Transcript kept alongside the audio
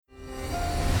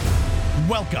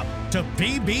Welcome to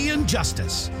PB and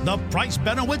Justice, the Price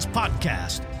Benowitz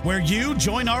podcast, where you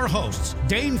join our hosts,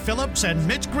 Dane Phillips and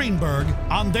Mitch Greenberg,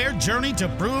 on their journey to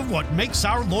prove what makes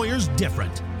our lawyers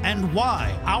different and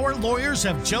why our lawyers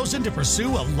have chosen to pursue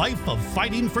a life of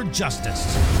fighting for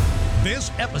justice. This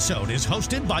episode is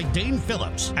hosted by Dane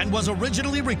Phillips and was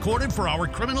originally recorded for our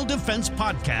criminal defense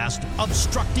podcast,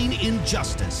 Obstructing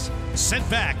Injustice. Sit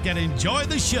back and enjoy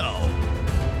the show.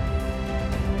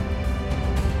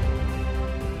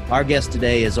 Our guest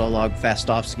today is Oleg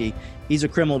Fastovsky. He's a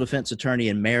criminal defense attorney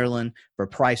in Maryland for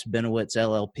Price Benowitz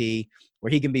LLP, where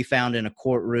he can be found in a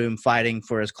courtroom fighting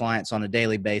for his clients on a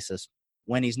daily basis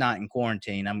when he's not in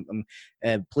quarantine. I'm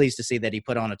pleased to see that he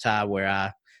put on a tie where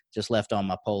I just left on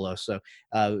my polo. So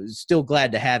still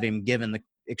glad to have him given the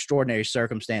extraordinary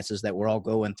circumstances that we're all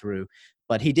going through.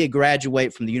 But he did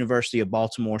graduate from the University of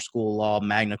Baltimore School of Law,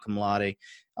 magna cum laude.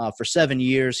 For 7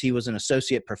 years, he was an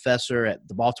associate professor at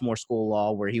the Baltimore School of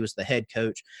Law, where he was the head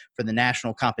coach for the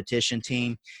national competition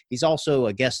team. He's also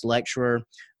a guest lecturer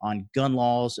on gun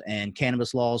laws and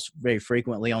cannabis laws very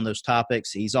frequently on those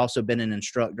topics. He's also been an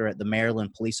instructor at the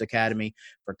Maryland Police Academy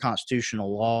for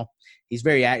constitutional law. He's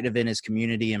very active in his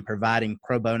community and providing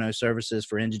pro bono services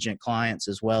for indigent clients,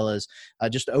 as well as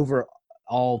just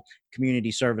overall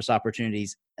community service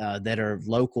opportunities that are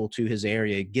local to his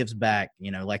area. Gives back,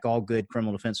 like all good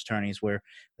criminal defense attorneys, where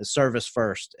the service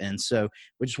first. And so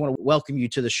we just want to welcome you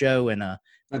to the show. And I'm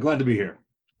glad to be here.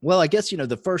 Well, I guess,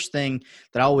 the first thing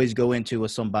that I always go into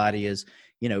with somebody is,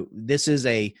 this is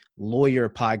a lawyer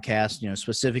podcast,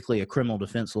 specifically a criminal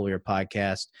defense lawyer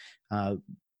podcast.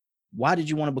 Why did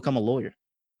you want to become a lawyer?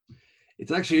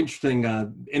 It's actually interesting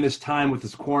in this time with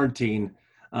this quarantine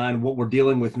and what we're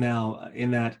dealing with now, in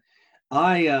that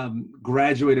I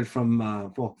graduated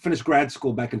from, finished grad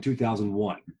school back in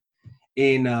 2001.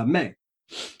 In May,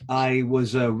 I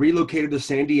was relocated to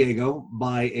San Diego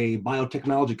by a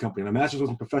biotechnology company. My master's was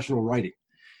in professional writing.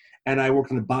 And I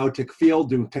worked in the biotech field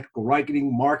doing technical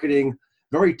writing, marketing,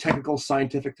 very technical,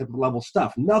 scientific type of level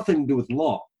stuff, nothing to do with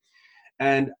law.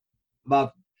 And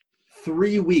about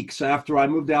 3 weeks after I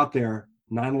moved out there,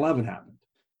 9/11 happened.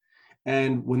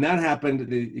 And when that happened,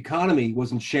 the economy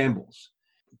was in shambles.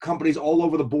 Companies all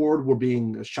over the board were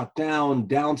being shut down,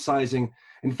 downsizing.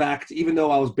 In fact, even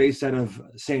though I was based out of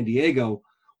San Diego,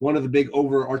 one of the big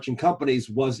overarching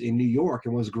companies was in New York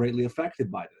and was greatly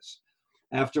affected by this.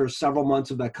 After several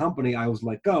months of that company, I was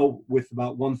let go with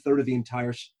about 1/3 of the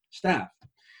entire staff.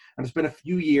 And it's been a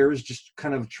few years just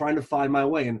kind of trying to find my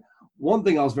way. And one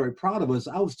thing I was very proud of was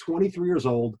I was 23 years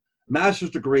old, master's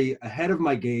degree, ahead of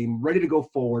my game, ready to go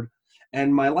forward,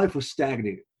 and my life was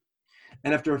stagnated.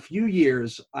 And after a few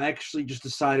years, I actually just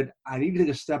decided I need to take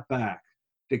a step back,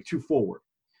 take two forward.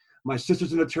 My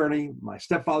sister's an attorney, my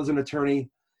stepfather's an attorney,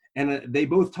 and they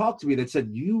both talked to me that said,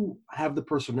 you have the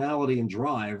personality and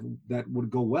drive that would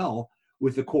go well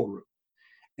with the courtroom.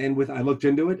 And I looked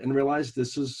into it and realized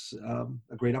this is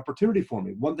a great opportunity for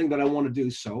me. One thing that I want to do,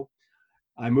 so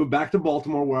I moved back to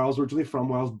Baltimore, where I was originally from,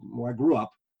 where I grew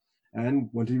up, and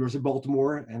went to the University of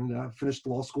Baltimore and finished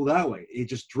law school that way. It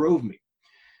just drove me.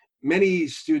 Many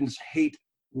students hate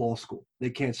law school. They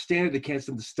can't stand it. They can't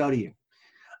stand the studying.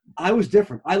 I was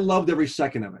different. I loved every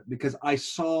second of it because I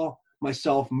saw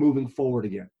myself moving forward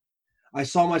again. I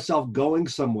saw myself going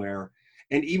somewhere.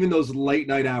 And even those late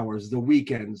night hours, the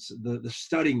weekends, the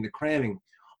studying, the cramming,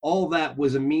 all that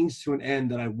was a means to an end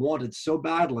that I wanted so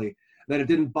badly that it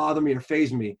didn't bother me or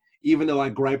faze me, even though I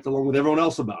griped along with everyone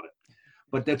else about it.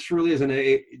 But that truly is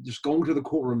just going to the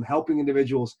courtroom, helping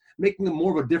individuals, making them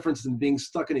more of a difference than being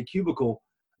stuck in a cubicle,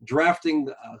 drafting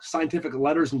scientific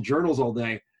letters and journals all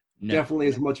day. No. Definitely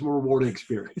is a much more rewarding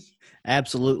experience.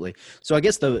 Absolutely. So I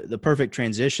guess the perfect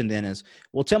transition then is,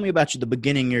 well, tell me about the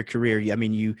beginning of your career. I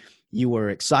mean, you were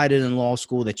excited in law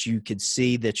school that you could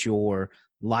see that your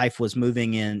life was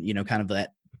moving in, kind of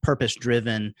that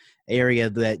purpose-driven area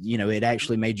that, it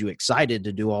actually made you excited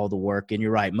to do all the work. And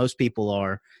you're right. Most people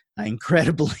are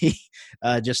incredibly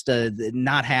just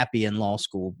not happy in law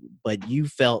school, but you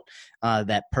felt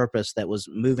that purpose that was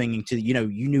moving into,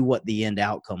 you knew what the end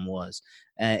outcome was.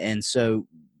 And so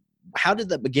how did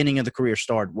the beginning of the career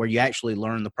start where you actually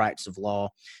learn the practice of law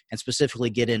and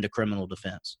specifically get into criminal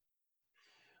defense?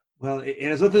 Well, it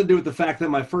has nothing to do with the fact that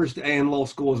my first A in law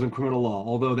school was in criminal law,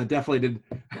 although that definitely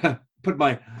did put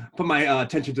my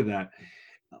attention to that.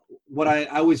 What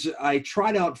I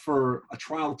tried out for a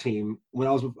trial team when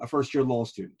I was a first-year law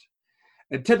student.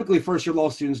 And typically first-year law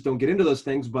students don't get into those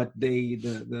things, but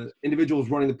the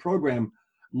individuals running the program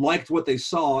liked what they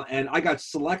saw, and I got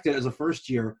selected as a first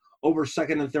year over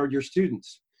second and third year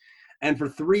students. And for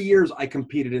 3 years, I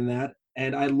competed in that,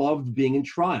 and I loved being in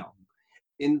trial.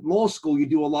 in law school, you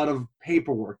do a lot of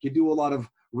paperwork, you do a lot of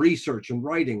research and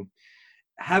writing.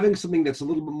 Having something that's a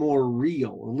little bit more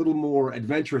real, a little more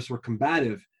adventurous or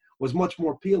combative was much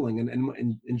more appealing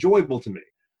and enjoyable to me.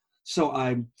 So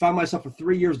I found myself for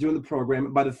 3 years doing the program.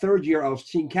 And by the third year, I was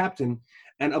team captain.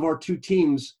 And of our two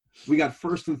teams, we got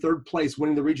first and third place,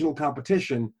 winning the regional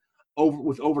competition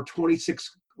with over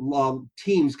 26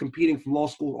 teams competing from law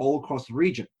schools all across the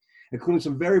region, including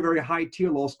some very, very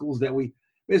high-tier law schools that we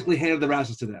basically handed their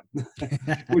asses to them,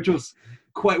 which was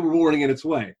quite rewarding in its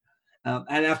way.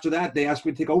 And after that, they asked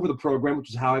me to take over the program, which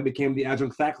is how I became the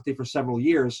adjunct faculty for several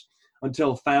years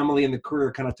until family and the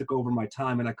career kind of took over my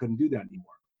time and I couldn't do that anymore.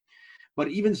 But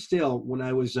even still, when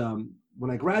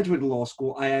I graduated law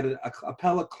school, I had an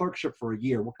appellate clerkship for a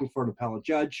year, working for an appellate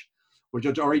judge, where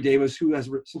Judge Ari Davis, who has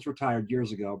since retired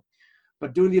years ago.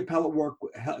 But doing the appellate work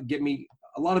gave me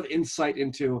a lot of insight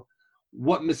into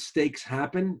what mistakes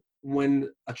happen when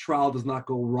a trial does not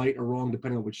go right or wrong,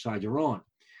 depending on which side you're on.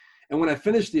 And when I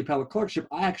finished the appellate clerkship,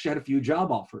 I actually had a few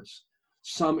job offers,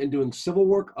 some in doing civil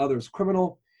work, others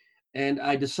criminal. And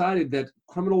I decided that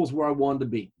criminal was where I wanted to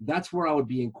be. That's where I would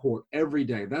be in court every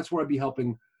day. That's where I'd be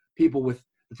helping people with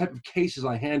the type of cases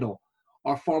I handle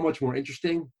are far much more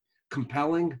interesting,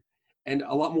 compelling, and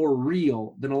a lot more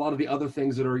real than a lot of the other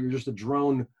things that are you're just a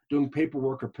drone doing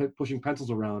paperwork or pushing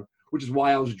pencils around, which is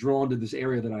why I was drawn to this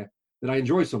area that I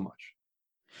enjoy so much.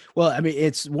 Well, I mean,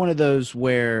 it's one of those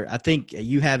where I think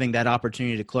you having that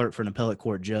opportunity to clerk for an appellate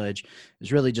court judge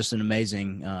is really just an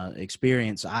amazing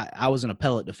experience. I was an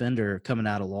appellate defender coming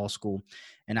out of law school,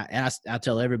 and I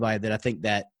tell everybody that I think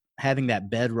that having that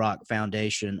bedrock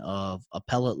foundation of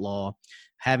appellate law,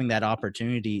 having that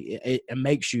opportunity, it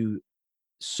makes you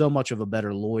so much of a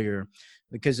better lawyer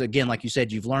because, again, like you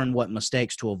said, you've learned what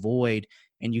mistakes to avoid,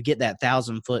 and you get that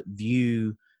 1,000-foot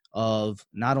view of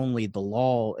not only the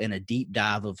law in a deep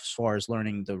dive of as far as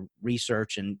learning the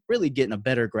research and really getting a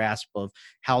better grasp of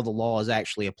how the law is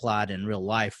actually applied in real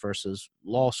life versus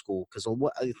law school. Because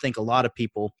I think a lot of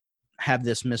people have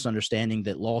this misunderstanding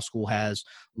that law school has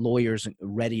lawyers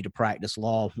ready to practice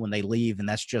law when they leave, and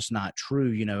that's just not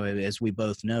true. You know, as we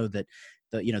both know that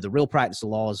the real practice of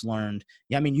law is learned.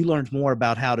 Yeah, I mean, you learned more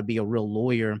about how to be a real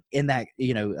lawyer in that,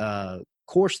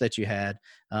 course that you had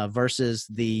versus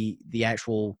the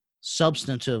actual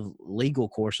substantive legal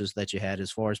courses that you had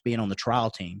as far as being on the trial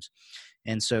teams.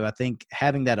 And so I think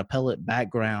having that appellate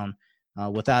background,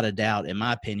 without a doubt, in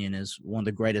my opinion, is one of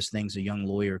the greatest things a young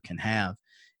lawyer can have.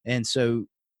 And so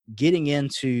getting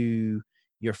into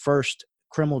your first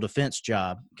criminal defense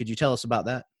job, could you tell us about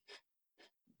that?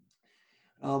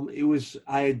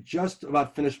 I had just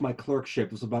about finished my clerkship.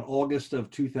 It was about August of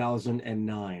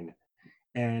 2009.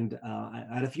 And I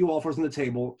had a few offers on the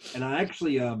table, and I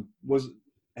actually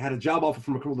had a job offer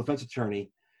from a criminal defense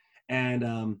attorney,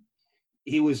 and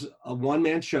he was a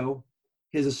one-man show.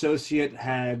 His associate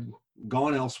had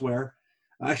gone elsewhere.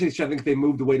 Actually, I think they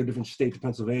moved away to a different state, to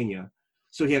Pennsylvania.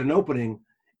 So he had an opening,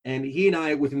 and he and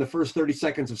I, within the first 30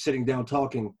 seconds of sitting down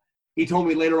talking, he told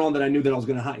me later on that I knew that he was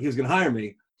going to hire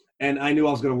me, and I knew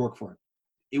I was going to work for him.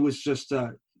 It was just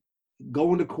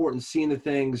going to court and seeing the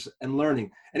things and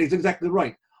learning. And he's exactly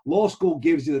right. Law school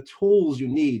gives you the tools you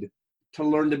need to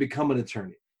learn to become an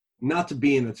attorney, not to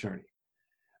be an attorney.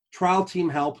 Trial team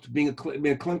helped. Being a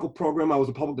clinical program, I was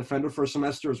a public defender for a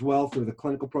semester as well through the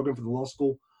clinical program for the law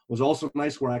school. Was also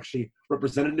nice, where I actually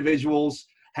represented individuals,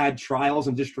 had trials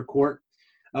in district court.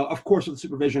 Of course, with the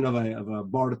supervision of a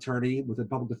barred attorney with a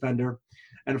public defender.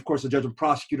 And of course, the judge and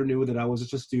prosecutor knew that I was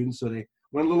just a student, so they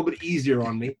went a little bit easier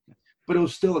on me. But it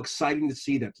was still exciting to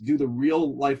see that, to do the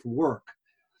real life work.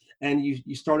 And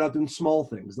you start out doing small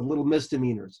things, the little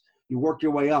misdemeanors. You work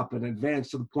your way up and advance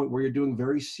to the point where you're doing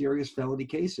very serious felony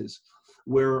cases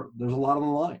where there's a lot on the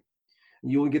line.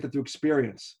 You only get that through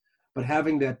experience. But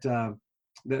having that, the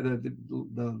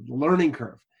learning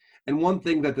curve. And one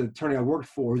thing that the attorney I worked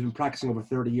for, who's been practicing over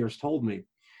 30 years, told me,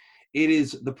 it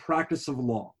is the practice of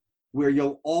law where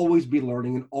you'll always be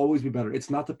learning and always be better. It's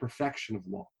not the perfection of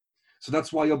law. So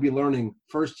that's why you'll be learning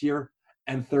first year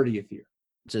and 30th year.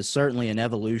 It's certainly an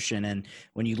evolution. And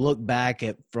when you look back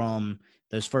at from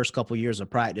those first couple of years of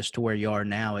practice to where you are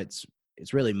now, it's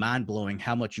really mind-blowing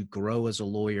how much you grow as a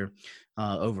lawyer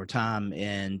over time,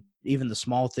 and even the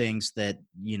small things that,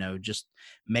 just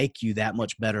make you that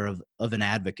much better of an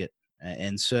advocate.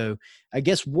 And so I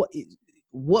guess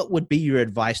what would be your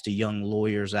advice to young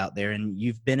lawyers out there? And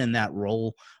you've been in that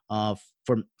role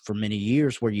for many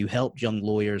years, where you helped young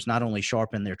lawyers not only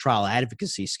sharpen their trial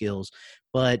advocacy skills,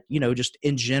 but just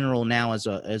in general now as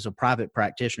a private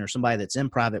practitioner, somebody that's in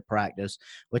private practice,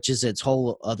 which is it's a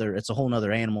whole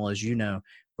nother animal, as you know,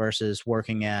 versus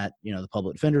working at, the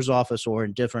public defender's office or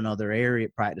in different other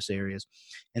practice areas.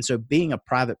 And so being a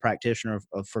private practitioner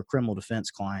for criminal defense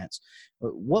clients,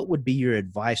 what would be your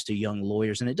advice to young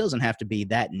lawyers? And it doesn't have to be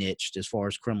that niched as far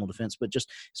as criminal defense, but just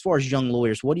as far as young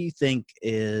lawyers, what do you think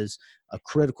is a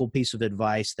critical piece of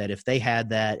advice that if they had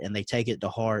that and they take it to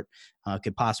heart,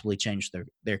 could possibly change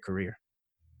their career?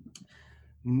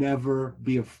 Never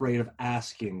be afraid of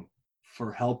asking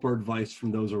for help or advice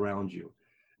from those around you.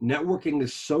 Networking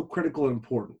is so critical and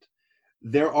important.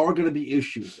 There are going to be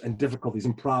issues and difficulties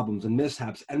and problems and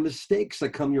mishaps and mistakes that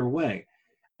come your way.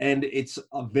 And it's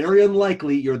very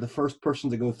unlikely you're the first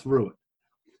person to go through it.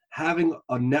 Having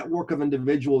a network of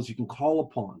individuals you can call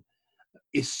upon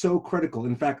is so critical.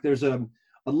 In fact, there's a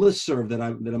listserv that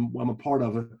I'm a part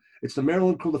of. It's the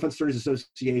Maryland Criminal Defense Attorneys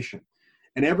Association.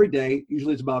 And every day,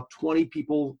 usually it's about 20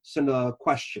 people send a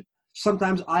question.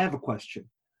 Sometimes I have a question.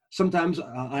 Sometimes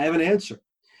I have an answer.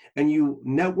 And you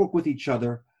network with each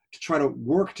other to try to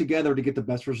work together to get the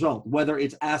best result, whether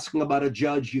it's asking about a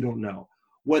judge you don't know,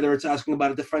 whether it's asking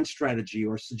about a defense strategy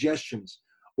or suggestions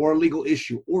or a legal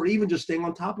issue, or even just staying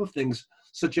on top of things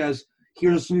such as,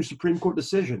 here's a new Supreme Court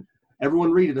decision.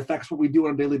 Everyone read it. It affects what we do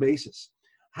on a daily basis.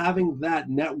 Having that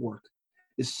network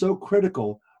is so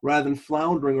critical rather than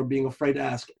floundering or being afraid to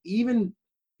ask. Even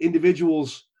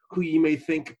individuals who you may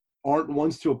think aren't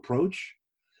ones to approach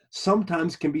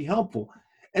sometimes can be helpful.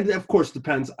 And of course,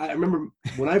 depends. I remember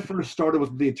when I first started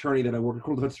with the attorney that I worked with,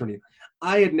 criminal defense attorney,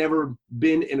 I had never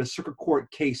been in a circuit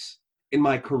court case in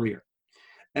my career.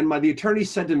 And the attorney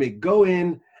said to me, go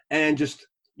in and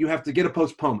you have to get a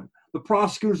postponement. The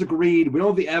prosecutors agreed. We don't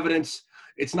have the evidence.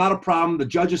 It's not a problem. The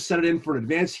judges set it in for an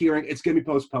advanced hearing. It's going to be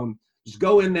postponed. Just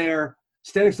go in there,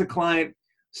 stand next to the client,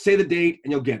 say the date,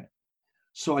 and you'll get it.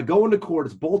 So I go into court.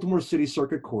 It's Baltimore City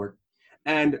Circuit Court.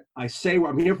 And I say,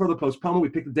 well, I'm here for the postponement. We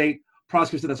pick the date.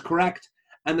 Prosecutor said that's correct.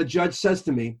 And the judge says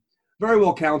to me, very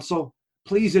well, counsel,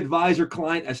 please advise your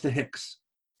client as to Hicks.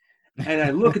 And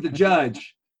I look at the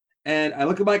judge and I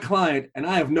look at my client and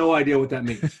I have no idea what that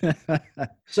means.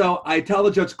 So I tell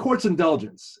the judge, court's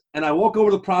indulgence. And I walk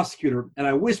over to the prosecutor and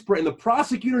I whisper in the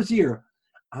prosecutor's ear,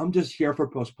 I'm just here for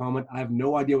postponement. I have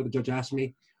no idea what the judge asked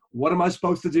me. What am I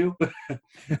supposed to do?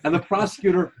 And the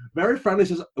prosecutor very friendly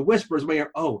says, whispers in my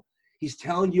ear, oh, he's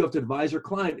telling you have to advise your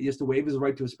client he has to waive his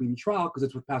right to a speedy trial because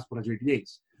it's past 180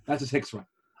 days. That's his Hicks right.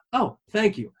 Oh,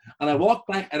 thank you. And I walk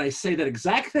back and I say that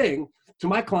exact thing to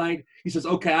my client. He says,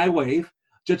 okay, I waive.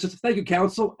 Judge says, thank you,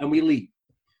 counsel, and we leave.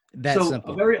 That's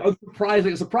simple. A very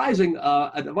surprising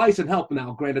advice and help.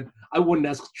 Now, granted, I wouldn't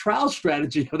ask trial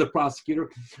strategy of the prosecutor,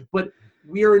 but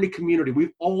we are in a community.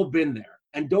 We've all been there.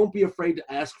 And don't be afraid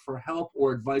to ask for help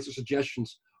or advice or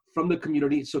suggestions from the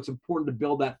community. So it's important to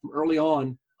build that from early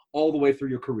on all the way through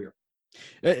your career.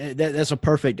 That's a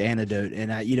perfect antidote.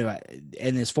 And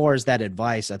and as far as that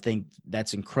advice, I think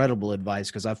that's incredible advice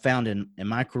because I've found in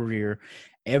my career,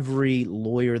 every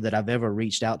lawyer that I've ever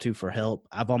reached out to for help,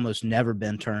 I've almost never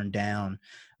been turned down.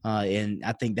 And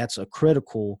I think that's a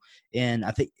critical, and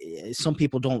I think some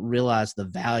people don't realize the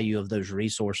value of those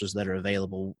resources that are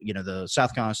available. The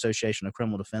South Carolina Association of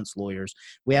Criminal Defense Lawyers,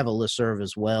 we have a listserv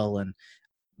as well. And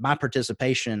my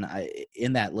participation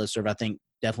in that listserv, I think,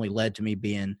 definitely led to me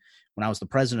being when I was the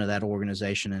president of that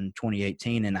organization in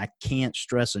 2018. And I can't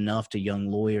stress enough to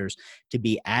young lawyers to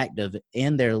be active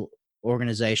in their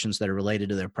organizations that are related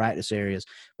to their practice areas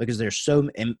because there's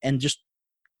and just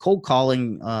cold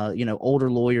calling, older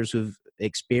lawyers who've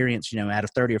experienced, out of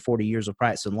 30 or 40 years of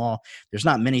practice in law, there's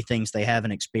not many things they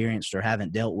haven't experienced or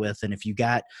haven't dealt with. And if you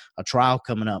got a trial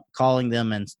coming up, calling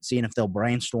them and seeing if they'll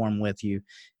brainstorm with you.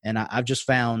 And I've just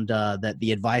found that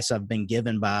the advice I've been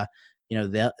given by,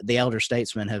 the elder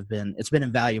statesmen it's been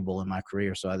invaluable in my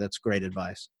career. So that's great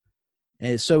advice.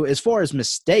 And so as far as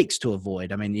mistakes to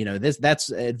avoid, I mean, that's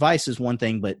advice is one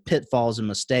thing, but pitfalls and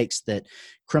mistakes that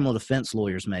criminal defense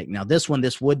lawyers make. Now, this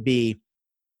would be,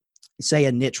 say,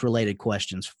 a niche related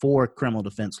questions for criminal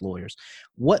defense lawyers.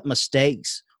 What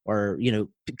mistakes or,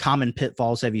 common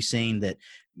pitfalls have you seen that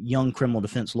young criminal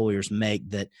defense lawyers make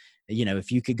that,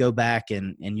 if you could go back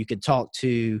and you could talk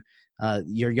to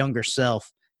your younger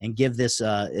self and give this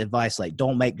advice, like,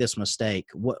 don't make this mistake,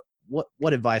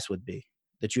 what advice would be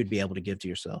that you'd be able to give to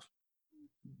yourself?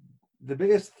 The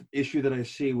biggest issue that I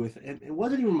see with, and it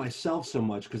wasn't even myself so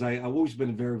much, because I've always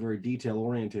been very, very detail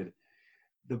oriented.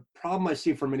 The problem I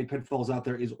see for many pitfalls out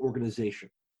there is organization.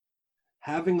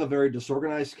 Having a very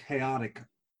disorganized, chaotic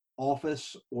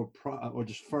office or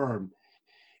just firm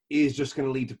is just going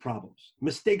to lead to problems.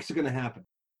 Mistakes are going to happen,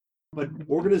 but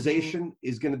organization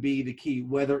is going to be the key,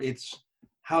 whether it's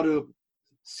how to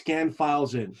scan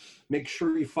files in, make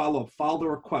sure you file the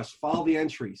requests, file the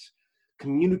entries,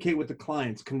 communicate with the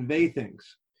clients, convey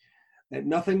things. And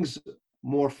nothing's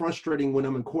more frustrating when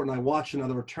I'm in court and I watch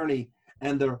another attorney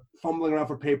and they're fumbling around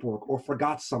for paperwork or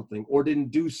forgot something or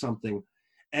didn't do something,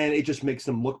 and it just makes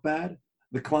them look bad.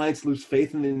 The clients lose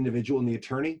faith in the individual and the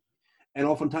attorney, and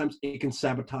oftentimes it can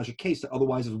sabotage a case that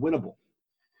otherwise is winnable.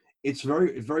 It's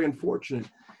very unfortunate.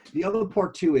 The other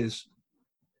part too is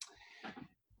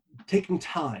taking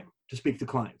time to speak to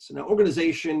clients. Now,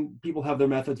 organization, people have their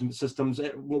methods and systems,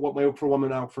 what may work for one may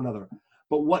not work for another.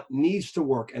 But what needs to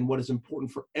work and what is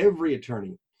important for every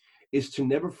attorney is to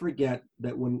never forget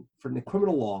that when, for the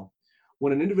criminal law,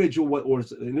 when an individual, or it's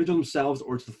the individual themselves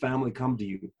or it's the family come to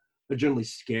you, they're generally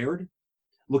scared,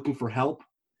 looking for help,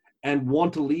 and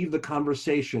want to leave the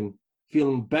conversation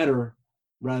feeling better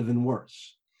rather than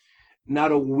worse.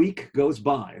 Not a week goes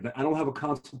by that I don't have a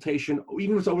consultation,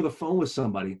 even if it's over the phone with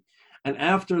somebody, and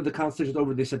after the consultation is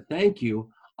over, they said, thank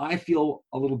you, I feel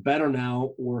a little better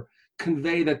now, or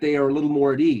convey that they are a little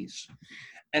more at ease.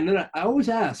 And then I always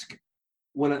ask,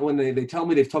 when they tell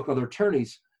me they've talked to other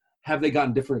attorneys, have they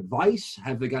gotten different advice?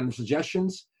 Have they gotten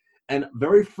suggestions? And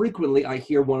very frequently I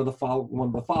hear one of the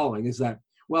following is that,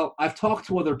 well, I've talked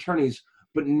to other attorneys,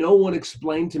 but no one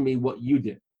explained to me what you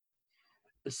did.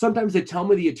 Sometimes they tell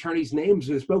me the attorneys' names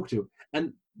who they spoke to.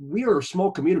 And we are a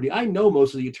small community. I know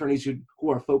most of the attorneys who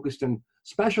are focused and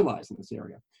specialized in this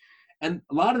area. And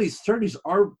a lot of these attorneys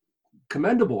are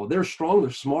commendable. They're strong,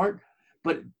 they're smart,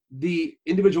 but the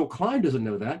individual client doesn't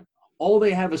know that. All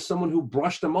they have is someone who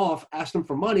brushed them off, asked them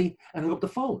for money, and hung up the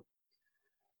phone.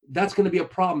 That's going to be a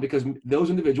problem because those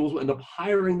individuals will end up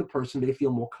hiring the person they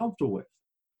feel more comfortable with.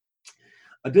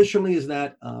 Additionally is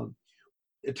that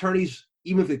attorneys,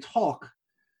 even if they talk,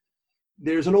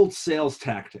 there's an old sales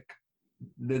tactic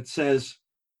that says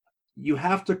you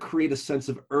have to create a sense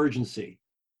of urgency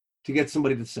to get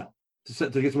somebody to sell, to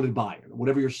get somebody to buy it,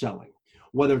 whatever you're selling,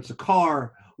 whether it's a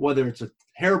car, whether it's a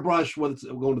hairbrush, whether it's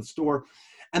going to the store,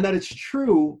 and that it's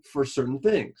true for certain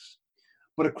things.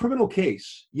 But a criminal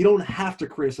case, you don't have to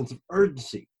create a sense of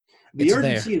urgency. The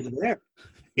urgency is there.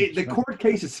 The court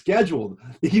case is scheduled.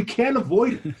 You can't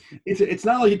avoid it. It's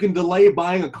not like you can delay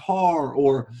buying a car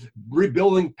or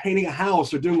rebuilding, painting a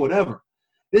house or doing whatever.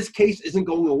 This case isn't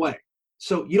going away.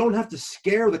 So you don't have to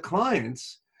scare the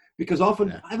clients, because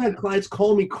often I've had clients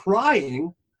call me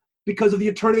crying because of the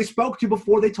attorney they spoke to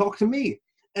before they talked to me.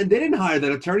 And they didn't hire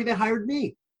that attorney, they hired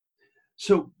me.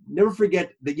 So never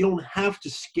forget that you don't have to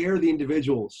scare the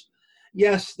individuals.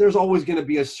 Yes, there's always going to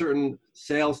be a certain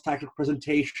sales tactic,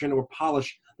 presentation, or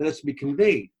polish that has to be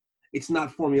conveyed. It's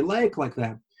not formulaic like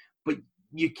that, but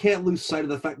you can't lose sight of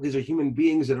the fact that these are human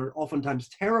beings that are oftentimes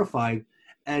terrified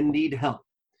and need help.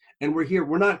 And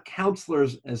we're not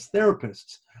counselors as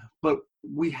therapists, but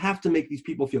we have to make these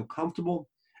people feel comfortable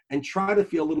and try to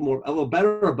feel a little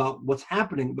better about what's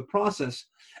happening, the process,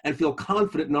 and feel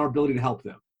confident in our ability to help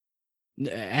them.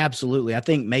 Absolutely. I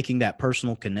think making that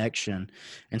personal connection.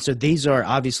 And so these are,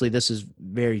 obviously, this is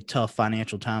very tough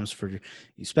financial times for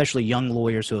especially young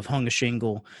lawyers who have hung a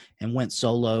shingle and went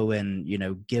solo, and,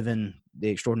 given the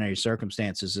extraordinary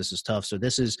circumstances, this is tough. So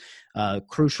this is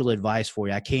crucial advice for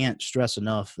you. I can't stress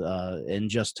enough, and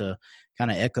just to kind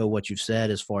of echo what you've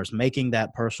said as far as making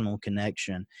that personal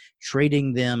connection,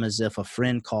 treating them as if a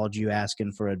friend called you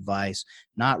asking for advice,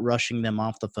 not rushing them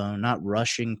off the phone, not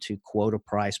rushing to quote a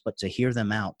price, but to hear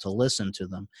them out, to listen to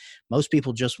them. Most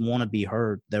people just want to be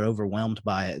heard. They're overwhelmed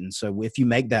by it. And so if you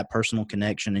make that personal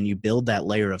connection and you build that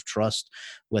layer of trust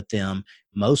with them,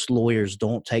 most lawyers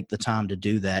don't take the time to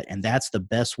do that. And that's the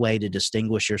best way to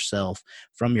distinguish yourself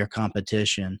from your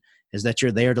competition, is that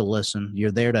you're there to listen, you're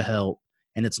there to help,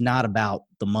 and it's not about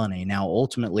the money. Now,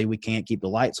 ultimately, we can't keep the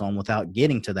lights on without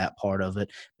getting to that part of it,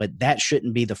 but that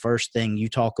shouldn't be the first thing you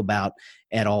talk about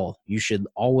at all. You should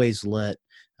always let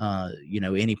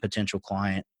any potential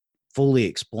client fully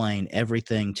explain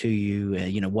everything to you,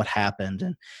 what happened,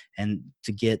 and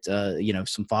to get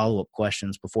some follow-up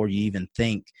questions before you even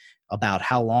think about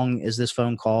how long is this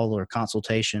phone call or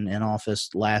consultation in office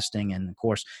lasting, and of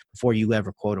course before you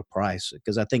ever quote a price,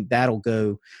 because I think that'll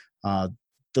go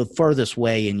the furthest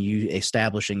way in you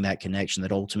establishing that connection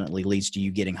that ultimately leads to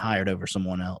you getting hired over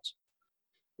someone else.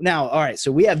 Now, all right,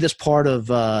 so we have this part of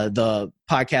the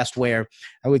podcast where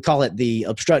I would call it the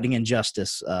obstructing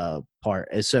injustice part.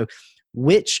 And so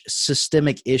which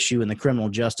systemic issue in the criminal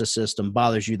justice system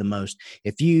bothers you the most?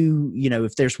 If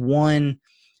if there's one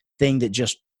thing that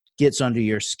just gets under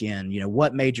your skin,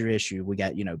 what major issue? We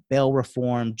got, bail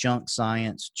reform, junk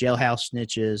science, jailhouse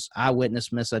snitches, eyewitness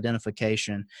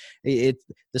misidentification. The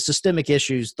systemic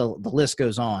issues, the list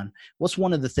goes on. What's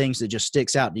one of the things that just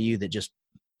sticks out to you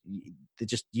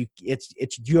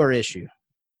it's your issue?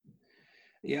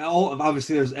 Yeah,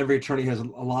 obviously, there's every attorney has a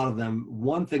lot of them.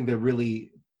 One thing that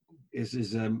really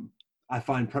is I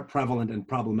find prevalent and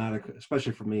problematic,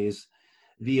 especially for me, is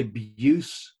the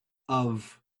abuse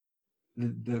of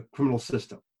the criminal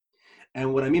system.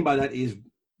 And what I mean by that is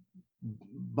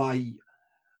by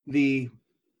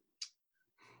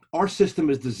our system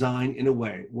is designed in a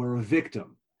way where a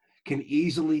victim can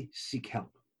easily seek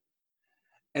help.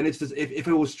 And it's this, if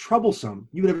it was troublesome,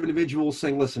 you would have individuals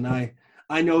saying, listen,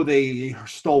 I know they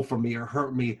stole from me or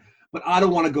hurt me, but I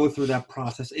don't want to go through that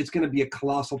process. It's going to be a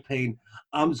colossal pain.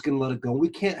 I'm just going to let it go. We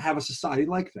can't have a society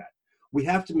like that. We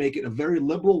have to make it a very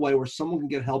liberal way where someone can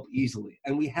get help easily.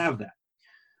 And we have that.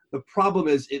 The problem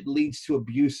is it leads to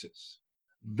abuses,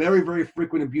 very, very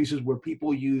frequent abuses where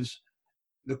people use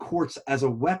the courts as a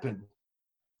weapon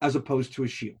as opposed to a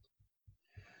shield.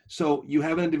 So you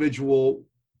have an individual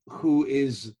who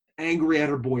is angry at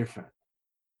her boyfriend.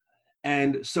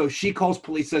 And so she calls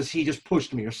police, says he just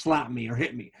pushed me or slapped me or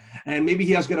hit me. And maybe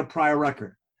he has got a prior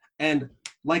record. And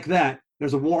like that,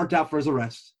 there's a warrant out for his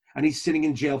arrest. And he's sitting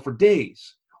in jail for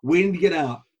days, waiting to get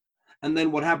out. And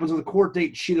then what happens on the court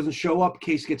date, she doesn't show up,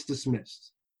 case gets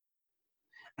dismissed.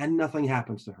 And nothing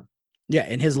happens to her. Yeah,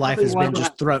 and his life has been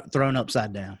just thrown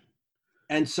upside down.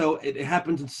 And so it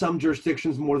happens in some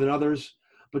jurisdictions more than others.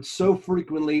 But so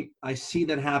frequently, I see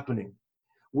that happening,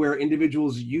 where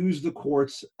individuals use the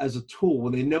courts as a tool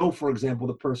when they know, for example,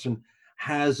 the person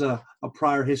has a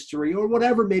prior history or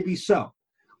whatever may be so.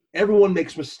 Everyone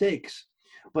makes mistakes.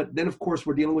 But then, of course,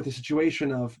 we're dealing with a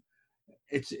situation of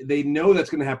they know that's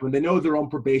going to happen. They know they're on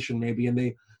probation maybe, and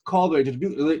they call their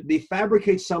agent. They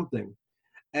fabricate something.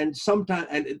 And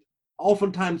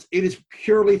oftentimes it is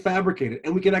purely fabricated,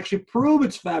 and we can actually prove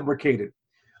it's fabricated.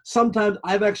 Sometimes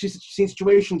I've actually seen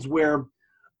situations where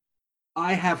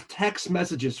I have text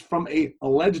messages from a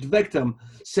alleged victim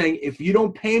saying, if you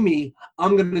don't pay me,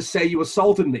 I'm going to say you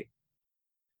assaulted me.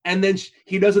 And then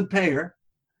he doesn't pay her.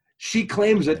 She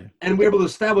claims it, and we're able to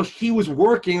establish he was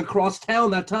working across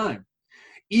town that time.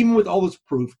 Even with all this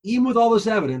proof, even with all this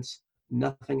evidence,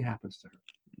 nothing happens to her.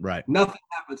 Right. Nothing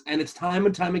happens. And it's time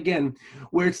and time again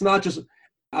where it's not just,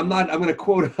 I'm going to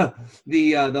quote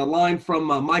the line from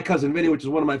My Cousin Vinny, which is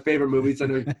one of my favorite movies. I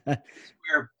know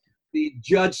where the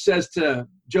judge says to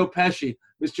Joe Pesci,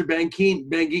 Mr.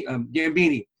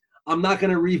 Gambini, I'm not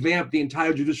going to revamp the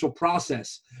entire judicial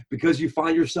process because you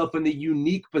find yourself in the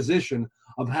unique position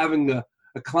of having a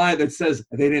client that says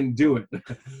they didn't do it.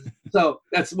 So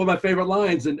that's one of my favorite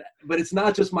lines. But it's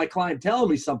not just my client telling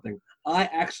me something. I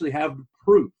actually have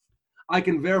proof. I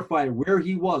can verify where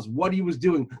he was, what he was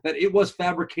doing, that it was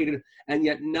fabricated, and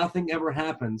yet nothing ever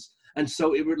happens. And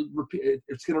so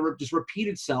it's going to just repeat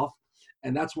itself,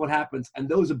 and that's what happens. And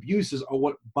those abuses are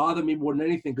what bother me more than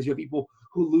anything, because you have people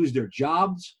who lose their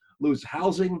jobs, lose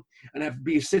housing, and have to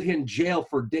be sit here in jail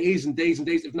for days and days and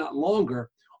days, if not longer,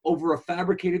 over a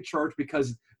fabricated charge,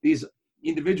 because these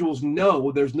individuals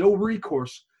know there's no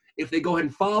recourse if they go ahead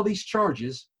and file these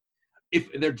charges,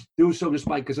 if they're doing so just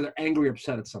because they're angry or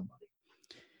upset at somebody.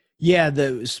 Yeah,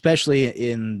 especially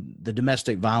in the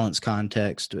domestic violence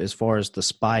context, as far as the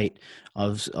spite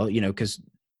of, because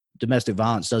domestic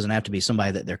violence doesn't have to be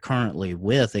somebody that they're currently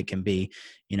with. It can be,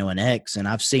 an ex. And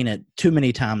I've seen it too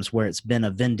many times where it's been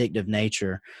a vindictive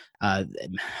nature.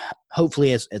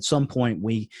 Hopefully at some point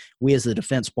we as the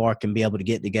defense bar can be able to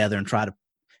get together and try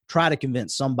to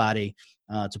convince somebody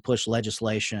to push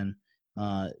legislation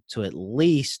to at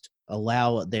least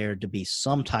allow there to be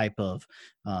some type of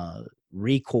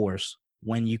recourse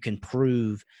when you can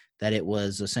prove that it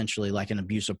was essentially like an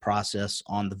abusive process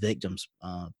on the victim's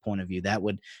point of view. That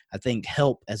would, I think,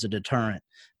 help as a deterrent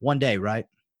one day, right?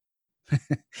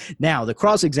 Now, the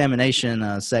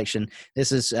cross-examination section,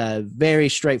 this is very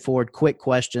straightforward, quick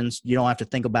questions. You don't have to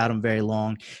think about them very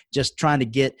long. Just trying to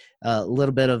get a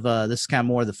little bit of this is kind of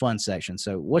more of the fun section.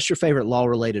 So what's your favorite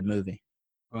law-related movie?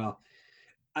 Well,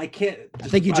 I can't. I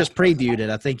think you just previewed it.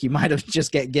 I think you might have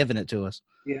just given it to us.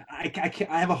 Yeah,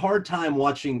 I have a hard time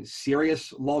watching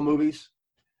serious law movies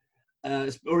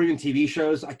or even TV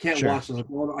shows. I can't watch those.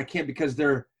 I can't because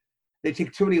they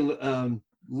take too many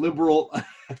liberal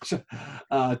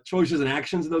choices and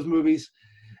actions in those movies.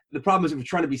 The problem is if you're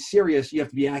trying to be serious, you have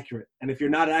to be accurate. And if you're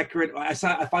not accurate, I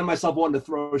find myself wanting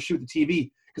to shoot the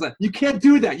TV because you can't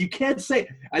do that. You can't say it.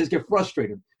 I just get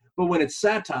frustrated. But when it's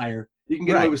satire, you can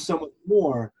get away with so much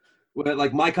more.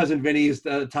 Like My Cousin Vinny is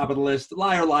the top of the list.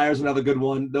 Liar, Liar is another good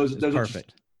one. Those are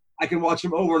perfect. I can watch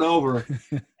them over and over.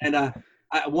 And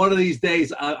one of these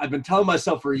days, I've been telling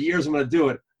myself for years I'm going to do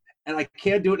it, and I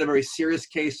can't do it in a very serious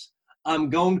case. I'm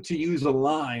going to use a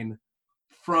line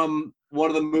from one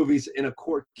of the movies in a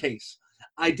court case.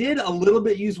 I did a little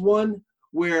bit use one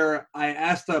where I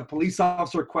asked a police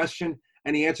officer a question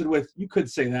and he answered with, "You could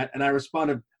say that," and I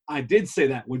responded, "I did say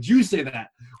that. Would you say that?"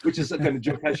 Which is kind of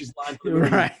Joe Pesci's line.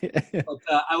 Right.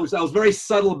 But I was very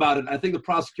subtle about it. I think the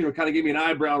prosecutor kind of gave me an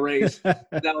eyebrow raise.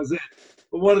 That was it.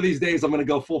 But one of these days, I'm going to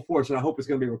go full force, and I hope it's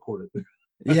going to be recorded.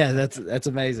 Yeah, that's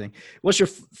amazing. What's your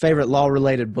favorite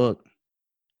law-related book?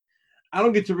 I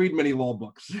don't get to read many law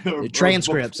books.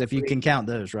 Transcripts, if you can count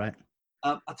those, right?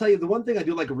 I'll tell you, the one thing I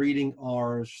do like reading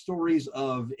are stories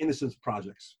of innocence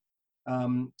projects.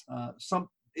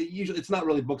 Usually it's not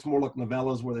really books, more like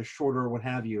novellas where they're shorter or what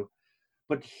have you.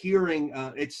 But hearing,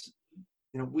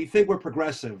 we think we're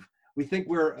progressive, we think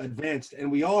we're advanced,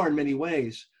 and we are in many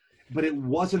ways. But it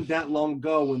wasn't that long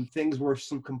ago when things were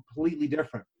some completely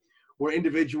different, where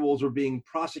individuals were being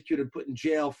prosecuted, put in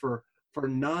jail for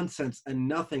nonsense and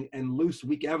nothing and loose,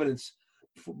 weak evidence,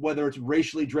 whether it's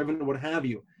racially driven or what have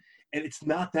you. And it's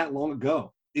not that long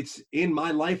ago. It's in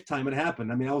my lifetime it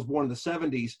happened. I mean, I was born in the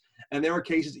 70s, and there were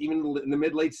cases even in the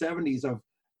mid-late 70s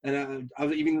I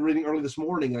was even reading early this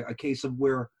morning a case of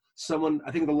where someone,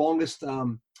 I think the longest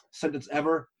sentence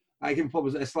ever, I can pull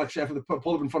a selection after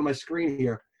pull up in front of my screen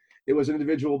here. It was an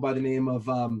individual by the name of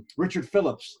Richard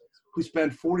Phillips, who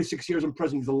spent 46 years in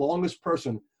prison. He's the longest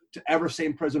person to ever stay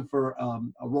in prison for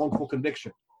a wrongful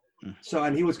conviction. So,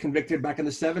 and he was convicted back in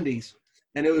the 70s.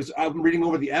 And I'm reading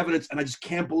over the evidence, and I just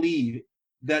can't believe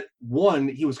that, one,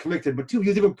 he was convicted, but two, he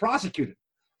was even prosecuted.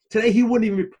 Today, he wouldn't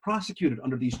even be prosecuted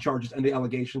under these charges and the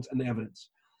allegations and the evidence.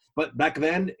 But back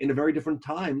then, in a very different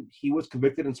time, he was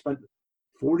convicted and spent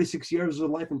 46 years of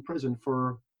life in prison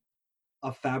for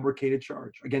a fabricated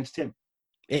charge against him.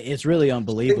 It's really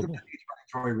unbelievable.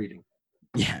 Enjoy reading.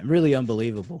 Yeah, really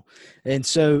unbelievable. And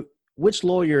so, which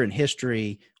lawyer in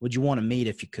history would you want to meet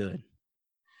if you could?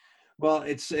 Well,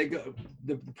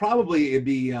 probably it'd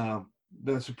be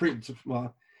the Supreme.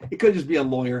 Well, it could just be a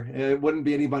lawyer. It wouldn't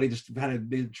be anybody just had a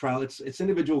big trial. It's an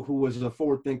individual who was a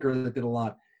forward thinker that did a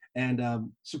lot.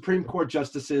 And Supreme Court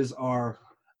justices are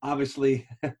obviously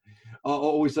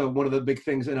always one of the big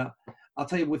things. And I'll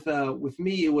tell you, with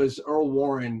me, it was Earl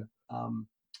Warren.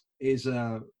 Is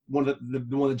one of the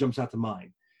one that jumps out to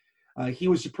mind. He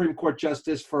was Supreme Court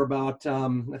justice for about,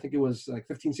 I think it was like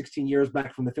 15, 16 years,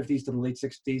 back from the 50s to the late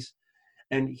 60s.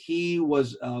 And he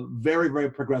was a very,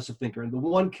 very progressive thinker. And the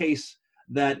one case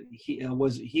that he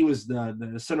was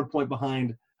the center point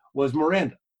behind was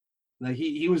Miranda. Now,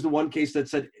 he was the one case that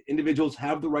said individuals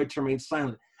have the right to remain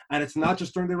silent. And it's not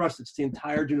just during the arrest, it's the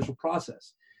entire judicial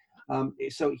process.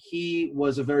 So he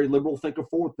was a very liberal thinker,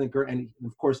 forward thinker. And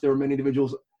of course, there were many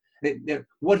individuals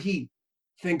what he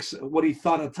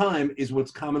thought at the time is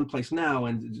what's commonplace now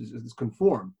and is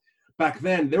conform. Back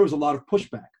then, there was a lot of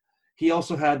pushback. He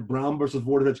also had Brown versus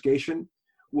Board of Education,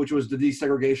 which was the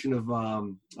desegregation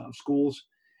of schools.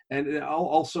 And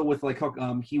also with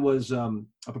he was a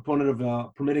proponent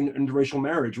of permitting interracial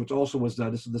marriage, which also was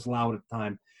disallowed at the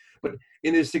time. But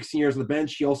in his 16 years on the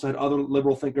bench, he also had other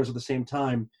liberal thinkers at the same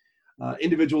time,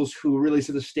 individuals who really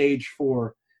set the stage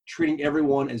for treating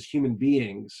everyone as human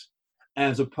beings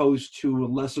as opposed to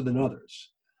lesser than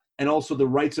others, and also the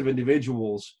rights of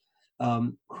individuals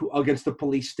who against the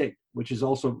police state, which is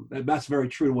also, that's very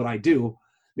true to what I do.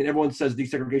 I mean, everyone says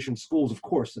desegregation schools, of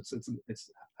course, it's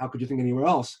how could you think anywhere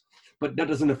else? But that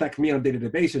doesn't affect me on a day-to-day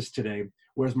basis today,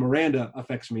 whereas Miranda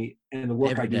affects me and the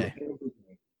work I do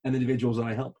and the individuals that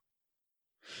I help.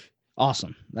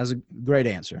 Awesome. That's a great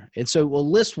answer. And so we'll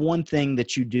list one thing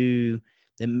that you do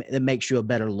that makes you a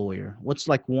better lawyer. What's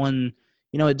like one,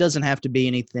 it doesn't have to be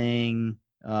anything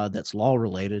that's law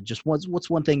related. Just what's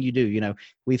one thing you do?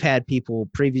 We've had people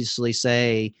previously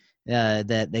say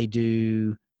that they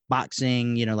do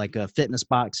boxing, like fitness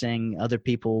boxing. Other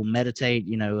people meditate,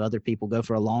 other people go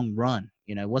for a long run.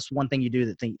 What's one thing you do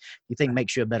that you think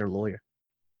makes you a better lawyer?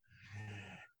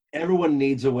 Everyone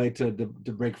needs a way to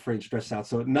break free and stress out.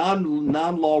 So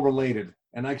non-law related.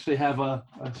 And I actually have I'll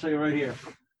show you right here.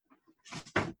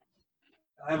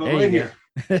 I have it right here.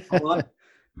 Hold on.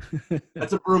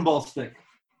 That's a broom ball stick.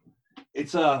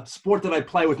 It's a sport that I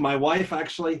play with my wife,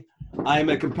 actually. I'm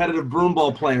a competitive broom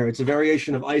ball player. It's a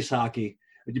variation of ice hockey.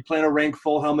 You play in a rink,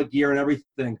 full helmet gear and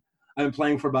everything. I've been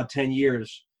playing for about 10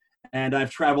 years. And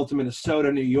I've traveled to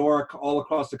Minnesota, New York, all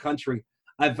across the country.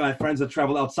 I've friends that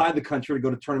travel outside the country to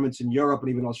go to tournaments in Europe and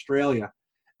even Australia.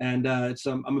 And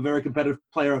I'm a very competitive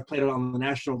player. I've played it on the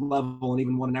national level and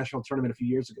even won a national tournament a few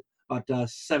years ago, about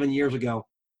 7 years ago.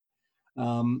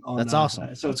 That's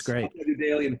awesome. So it's great. I do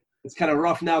daily, and it's kind of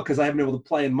rough now because I haven't been able to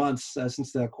play in months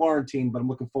since the quarantine, but I'm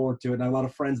looking forward to it. And I have a lot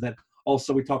of friends that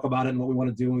also we talk about it and what we want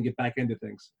to do when we get back into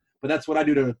things. But that's what I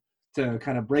do to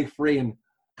kind of break free and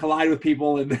collide with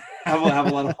people and have a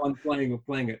lot of fun playing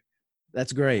it.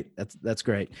 That's great. That's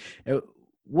great.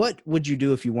 What would you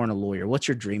do if you weren't a lawyer? What's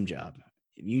your dream job?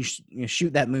 You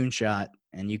shoot that moonshot,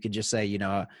 and you could just say,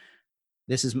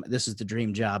 this is the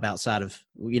dream job outside of,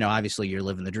 obviously you're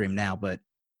living the dream now, but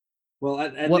well,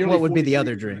 at what would be the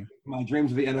other dream? My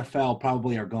dreams of the NFL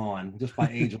probably are gone just by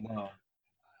age alone.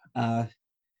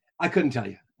 I couldn't tell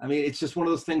you. I mean, it's just one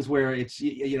of those things where it's,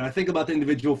 I think about the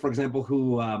individual, for example,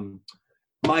 who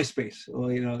MySpace,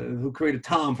 who created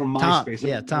Tom from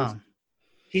MySpace. Tom.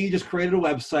 He just created a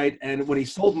website, and when he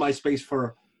sold MySpace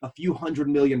for a few $100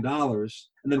 million and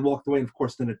then walked away, and of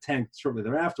course then it tanked shortly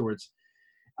thereafterwards.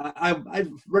 I've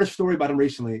read a story about him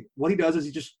recently. What he does is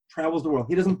he just travels the world.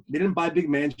 He didn't buy a big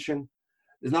mansion.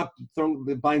 He's not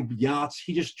buying yachts.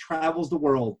 He just travels the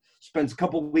world, spends a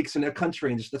couple of weeks in a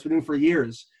country, and that's what he's doing for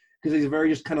years, because he's a very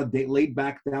just kind of laid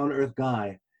back, down to earth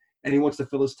guy, and he wants to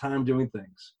fill his time doing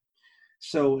things.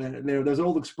 So there's an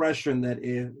old expression that,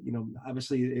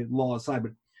 obviously law aside,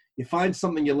 but you find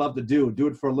something you love to do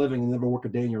it for a living, and never work a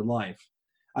day in your life.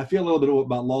 I feel a little bit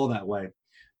about law that way.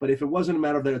 But if it wasn't a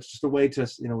matter of that, it's just a way to,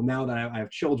 now that I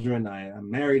have children, I'm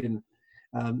married, and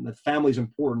the family's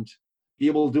important, be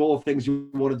able to do all the things you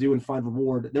want to do and find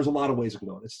reward. There's a lot of ways it can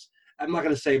go. I'm not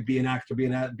going to say be an actor,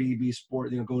 be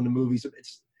sport, go into movies.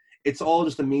 It's all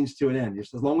just a means to an end,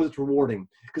 just as long as it's rewarding.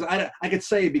 Because I could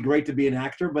say it'd be great to be an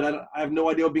actor, but I have no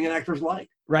idea what being an actor is like.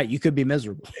 Right, you could be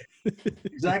miserable.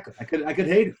 Exactly, I could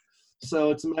hate it.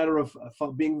 So it's a matter of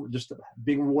being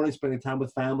rewarding, spending time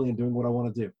with family, and doing what I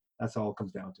want to do. That's all it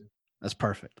comes down to. That's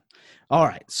perfect. All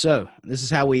right. So this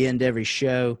is how we end every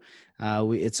show.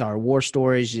 It's our war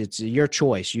stories. It's your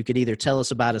choice. You could either tell us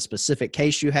about a specific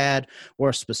case you had or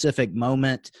a specific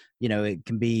moment. It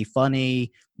can be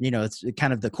funny. It's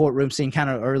kind of the courtroom scene, kind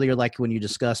of earlier, like when you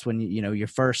discussed when, your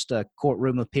first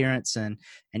courtroom appearance and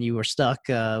you were stuck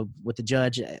with the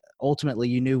judge. Ultimately,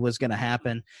 you knew was going to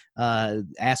happen,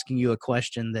 asking you a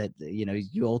question that,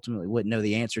 you ultimately wouldn't know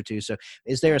the answer to. So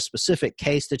is there a specific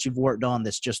case that you've worked on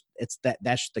that's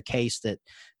the case that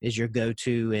is your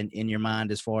go-to in your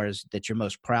mind as far as that you're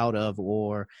most proud of,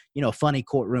 or, a funny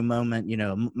courtroom moment,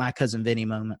 my cousin Vinny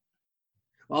moment?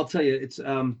 Well, I'll tell you, it's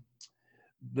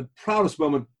the proudest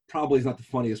moment probably is not the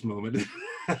funniest moment.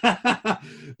 But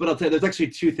I'll tell you, there's actually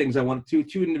two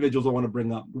individuals I want to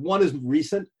bring up. One is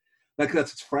recent,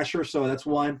 it's fresher, so that's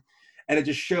one. And it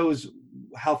just shows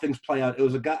how things play out. It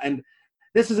was a guy, and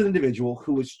this is an individual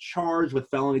who was charged with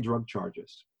felony drug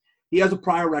charges. He has a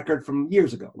prior record from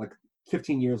years ago, like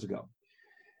 15 years ago.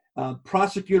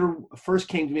 Prosecutor first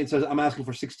came to me and says, I'm asking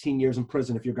for 16 years in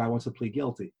prison if your guy wants to plead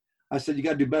guilty. I said, you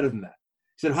got to do better than that.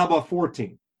 He said, how about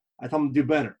 14? I told him to do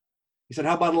better. He said,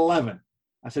 how about 11?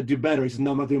 I said, do better. He said,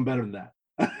 no, I'm not doing better than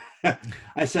that.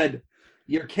 I said,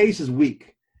 your case is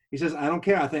weak. He says, I don't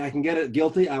care. I think I can get it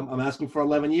guilty. I'm asking for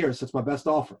 11 years. That's my best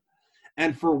offer.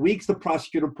 And for weeks, the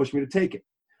prosecutor pushed me to take it.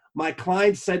 My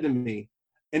client said to me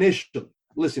initially,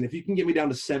 listen, if you can get me down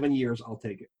to 7 years, I'll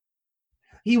take it.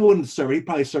 He wouldn't serve it. He'd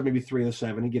probably serve maybe 3 or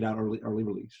 7 and get out early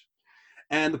release.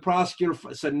 And the prosecutor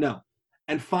said no.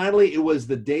 And finally, it was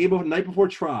the night before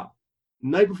trial.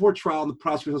 And the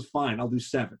prosecutor says, fine, I'll do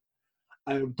 7.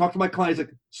 I talked to my client. He's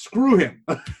like, screw him.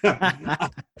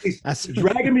 He's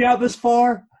dragging me out this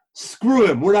far. Screw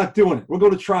him. We're not doing it. We'll go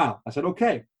to trial. I said,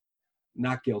 okay.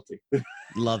 Not guilty.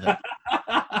 Love it.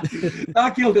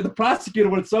 Not guilty. The prosecutor,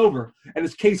 when it's over, and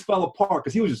his case fell apart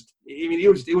because it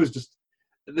was just,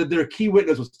 their key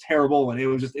witness was terrible, and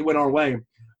it went our way.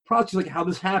 Prosecutor's like, how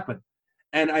this happened?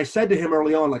 And I said to him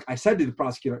early on, I said to the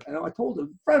prosecutor, and I told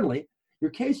him, friendly,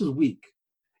 your case is weak.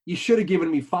 You should have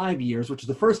given me 5 years, which is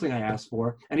the first thing I asked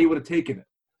for, and he would have taken it.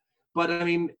 But I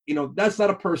mean, that's not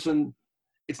a person.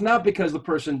 It's not because the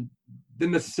person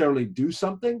didn't necessarily do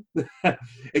something.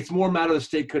 It's more a matter of the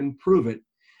state couldn't prove it.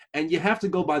 And you have to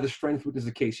go by the strength of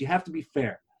the case. You have to be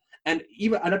fair. And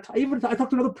I talked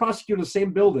to another prosecutor in the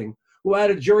same building who I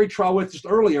had a jury trial with just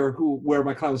earlier, where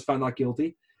my client was found not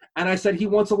guilty. And I said, he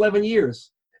wants 11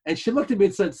 years. And she looked at me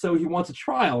and said, so he wants a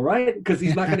trial, right? Because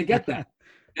he's not going to get that.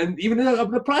 And even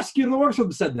the prosecutor in the works with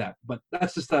him said that. But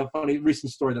that's just a funny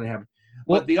recent story that I have.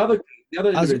 But the other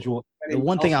individual. The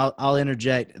one thing I'll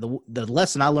interject, the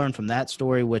lesson I learned from that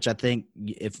story, which I think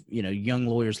if, young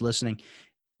lawyers listening,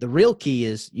 the real key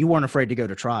is you weren't afraid to go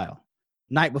to trial.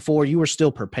 Night before, you were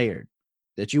still prepared,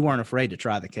 that you weren't afraid to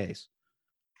try the case.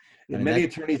 Many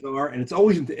attorneys are, and it's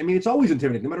always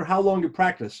intimidating. No matter how long you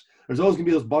practice, there's always going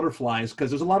to be those butterflies because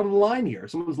there's a lot on the line here.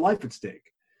 Someone's life at stake.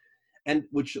 And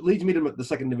which leads me to the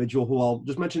second individual, who I'll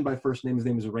just mention by first name. His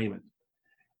name is Raymond.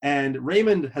 And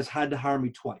Raymond has had to hire me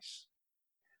twice.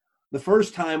 The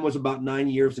first time was about 9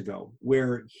 years ago,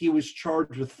 where he was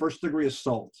charged with first-degree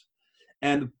assault.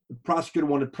 and the prosecutor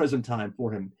wanted prison time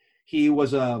for him. He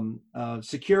was a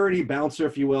security bouncer,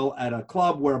 if you will, at a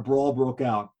club where a brawl broke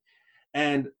out.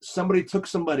 And somebody took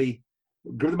somebody,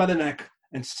 gripped them by the neck,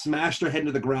 and smashed their head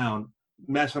into the ground,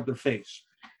 mashed up their face.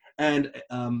 And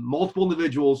multiple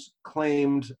individuals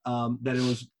claimed that it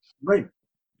was Raymond.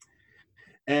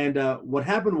 And what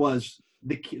happened was,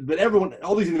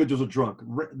 all these individuals were drunk.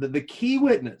 The key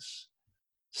witness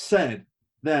said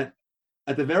that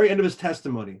at the very end of his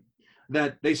testimony,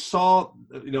 that they saw,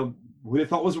 who they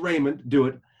thought was Raymond do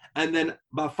it. And then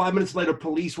about 5 minutes later,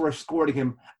 police were escorting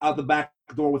him out the back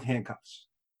door with handcuffs.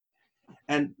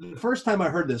 And the first time I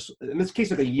heard this, in this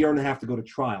case, like a year and a half to go to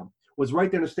trial, was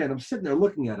right there in the stand. I'm sitting there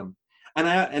looking at him.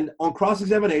 And on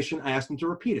cross-examination, I asked him to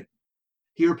repeat it.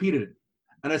 He repeated it.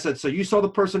 And I said, so you saw the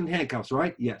person in handcuffs,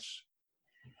 right? Yes.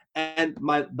 And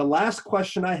the last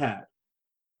question I had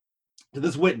to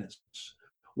this witness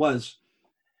was,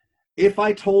 if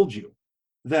I told you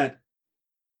that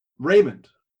Raymond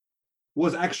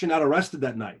was actually not arrested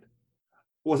that night,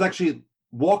 was actually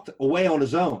walked away on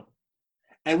his own,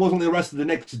 and was only arrested the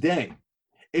next day,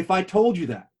 if I told you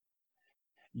that,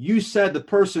 you said the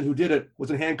person who did it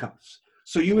was in handcuffs.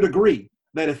 So you would agree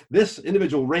that if this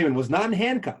individual, Raymond, was not in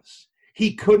handcuffs,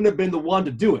 he couldn't have been the one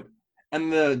to do it.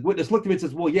 And the witness looked at me and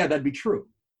says, well, yeah, that'd be true.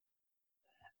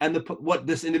 And what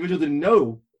this individual didn't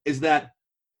know is that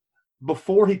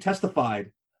before he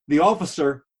testified, the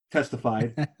officer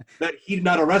testified that he did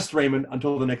not arrest Raymond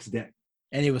until the next day.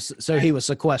 And he was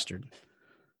sequestered.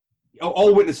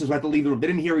 All witnesses had to leave the room. They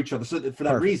didn't hear each other for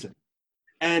that reason.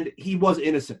 And he was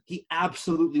innocent. He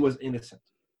absolutely was innocent.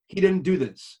 He didn't do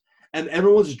this. And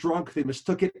everyone's drunk. They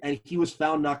mistook it, and he was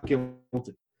found not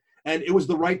guilty. And it was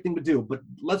the right thing to do. But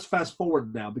let's fast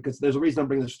forward now, because there's a reason I'm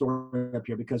bringing this story up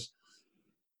here. Because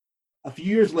a few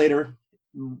years later,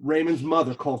 Raymond's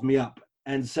mother called me up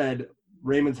and said,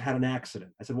 Raymond's had an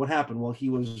accident. I said, what happened? Well, he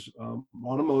was on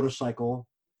a motorcycle,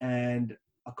 and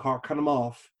a car cut him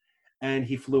off, and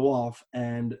he flew off,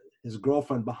 and his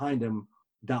girlfriend behind him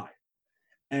died.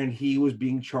 And he was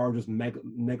being charged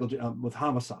with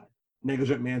homicide,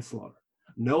 negligent manslaughter.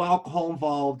 No alcohol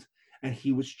involved, and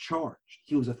he was charged.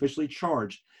 He was officially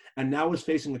charged, and now is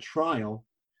facing a trial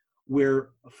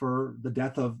for the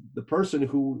death of the person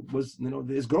who was,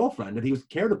 his girlfriend that he was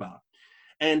cared about.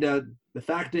 And the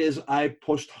fact is, I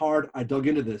pushed hard. I dug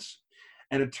into this,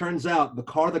 and it turns out the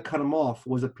car that cut him off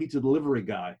was a pizza delivery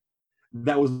guy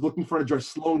that was looking for an address,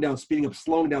 slowing down,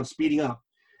 speeding up.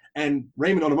 And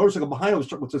Raymond on a motorcycle behind him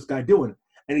was, what's this guy doing?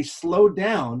 And he slowed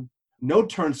down, no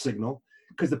turn signal,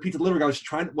 because the pizza delivery guy was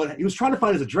trying to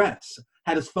find his address,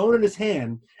 had his phone in his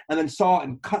hand, and then saw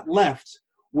and cut left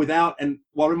while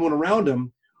everyone went around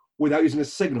him without using a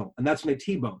signal. And that's when they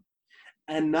T-boned.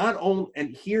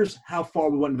 And here's how far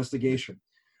we went in investigation.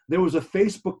 There was a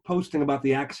Facebook posting about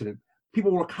the accident.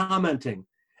 People were commenting.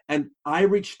 And I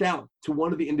reached out to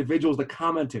one of the individuals that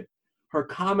commented. Her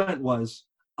comment was,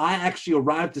 I actually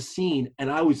arrived to scene and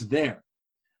I was there.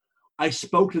 I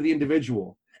spoke to the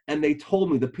individual and they told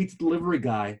me the pizza delivery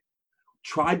guy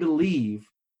tried to leave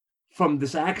from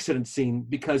this accident scene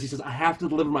because he says, I have to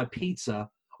deliver my pizza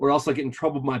or else I get in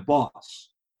trouble with my boss.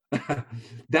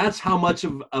 That's how much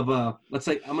of a, let's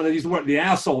say, I'm going to use the word, the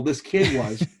asshole this kid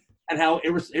was, and how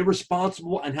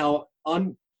irresponsible and how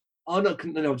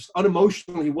just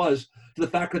unemotional he was to the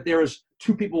fact that there is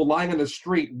two people lying on the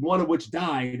street, one of which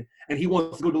died, and he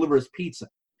wants to go deliver his pizza.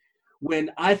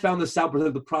 When I found this out,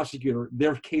 presented the prosecutor,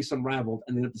 their case unraveled,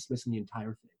 and they ended up dismissing the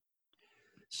entire thing.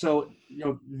 So,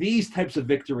 these types of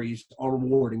victories are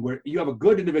rewarding, where you have a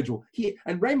good individual.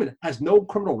 And Raymond has no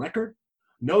criminal record,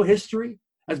 no history,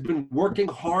 has been working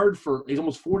hard he's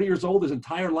almost 40 years old, his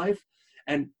entire life,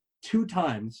 and 2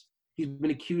 times he's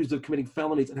been accused of committing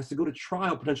felonies and has to go to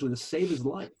trial potentially to save his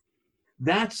life.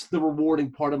 That's the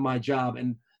rewarding part of my job,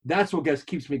 and that's what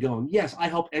keeps me going. Yes, I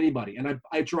help anybody, and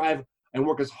I drive and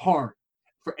work as hard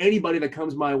for anybody that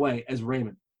comes my way as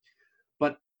Raymond.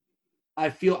 But I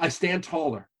feel I stand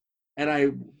taller, and I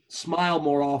smile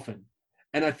more often,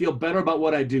 and I feel better about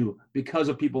what I do because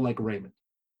of people like Raymond.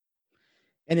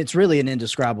 And it's really an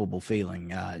indescribable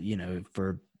feeling,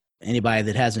 for anybody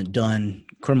that hasn't done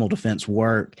criminal defense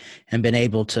work and been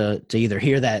able to either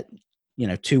hear that,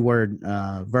 2-word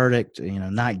verdict,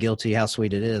 not guilty, how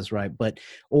sweet it is, right?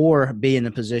 Or be in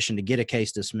a position to get a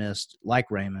case dismissed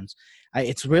like Raymond's.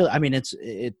 It's really,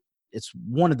 it's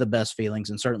one of the best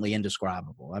feelings and certainly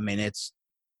indescribable.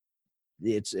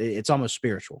 It's almost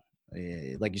spiritual.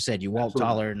 Like you said, you walk Absolutely.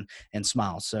 taller and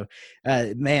smile. So,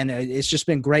 man, it's just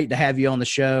been great to have you on the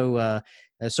show.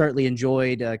 I certainly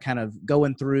enjoyed kind of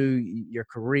going through your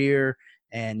career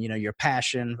and, your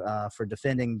passion for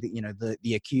defending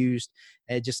the accused.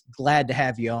 Just glad to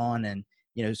have you on. And,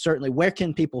 certainly, where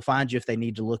can people find you if they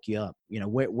need to look you up?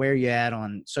 Where are you at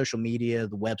on social media,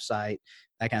 the website,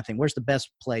 that kind of thing? Where's the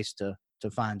best place to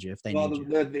find you if they need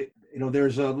you?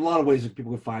 There's a lot of ways that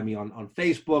people can find me on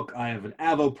Facebook. I have an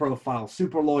Avo profile,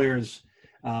 Super Lawyers.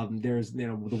 There's, the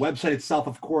website itself,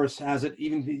 of course, has it.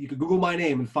 Even you could Google my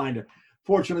name and find it.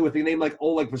 Fortunately, with a name like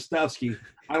Oleg Vostovsky,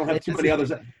 I don't have too many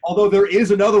others. Although there is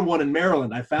another one in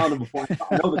Maryland. I found him before.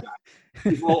 I know the guy.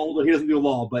 He's a little older. He doesn't do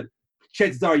law, but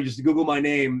chances are you just Google my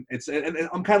name. And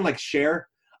I'm kind of like Cher.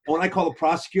 When I call a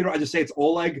prosecutor, I just say it's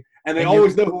Oleg, and they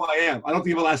always know who I am. I don't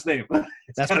give a last name.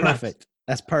 That's perfect. Nice.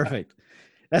 That's perfect.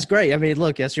 That's great. I mean,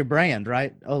 look, that's your brand,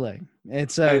 right, Oleg?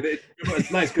 It's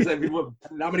nice because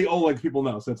not many Oleg people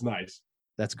know, so it's nice.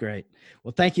 That's great.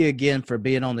 Well, thank you again for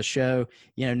being on the show.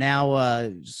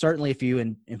 Now certainly if you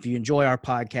enjoy our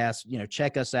podcast,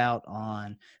 check us out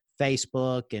on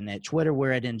Facebook, and at Twitter,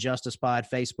 we're at Injustice Pod.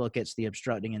 Facebook, it's the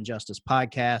Obstructing Injustice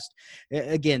Podcast.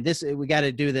 Again, we got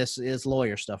to do this is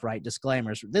lawyer stuff, right?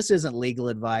 Disclaimers. This isn't legal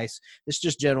advice. This is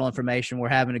just general information. We're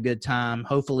having a good time,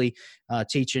 hopefully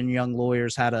teaching young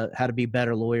lawyers how to be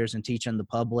better lawyers and teaching the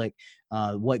public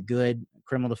what good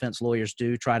criminal defense lawyers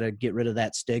do, try to get rid of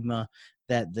that stigma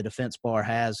that the defense bar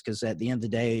has, because at the end of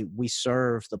the day, we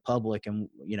serve the public, and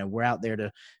we're out there to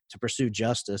pursue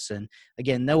justice. And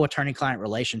again, no attorney-client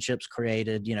relationships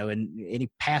created, and any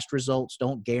past results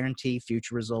don't guarantee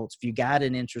future results. If you got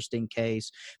an interesting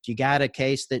case, if you got a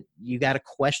case that you got a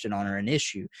question on or an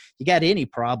issue, you got any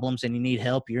problems and you need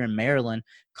help, you're in Maryland,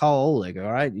 call Oleg.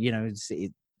 All right,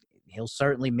 he'll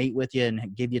certainly meet with you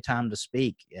and give you time to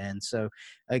speak. And so,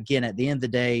 again, at the end of the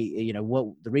day,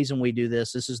 the reason we do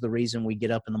this is the reason we get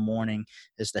up in the morning,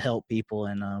 is to help people,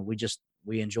 and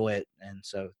we enjoy it. And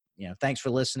so, thanks for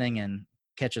listening, and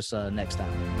catch us next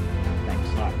time. Thanks.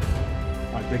 All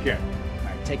right, take care. All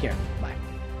right, take care.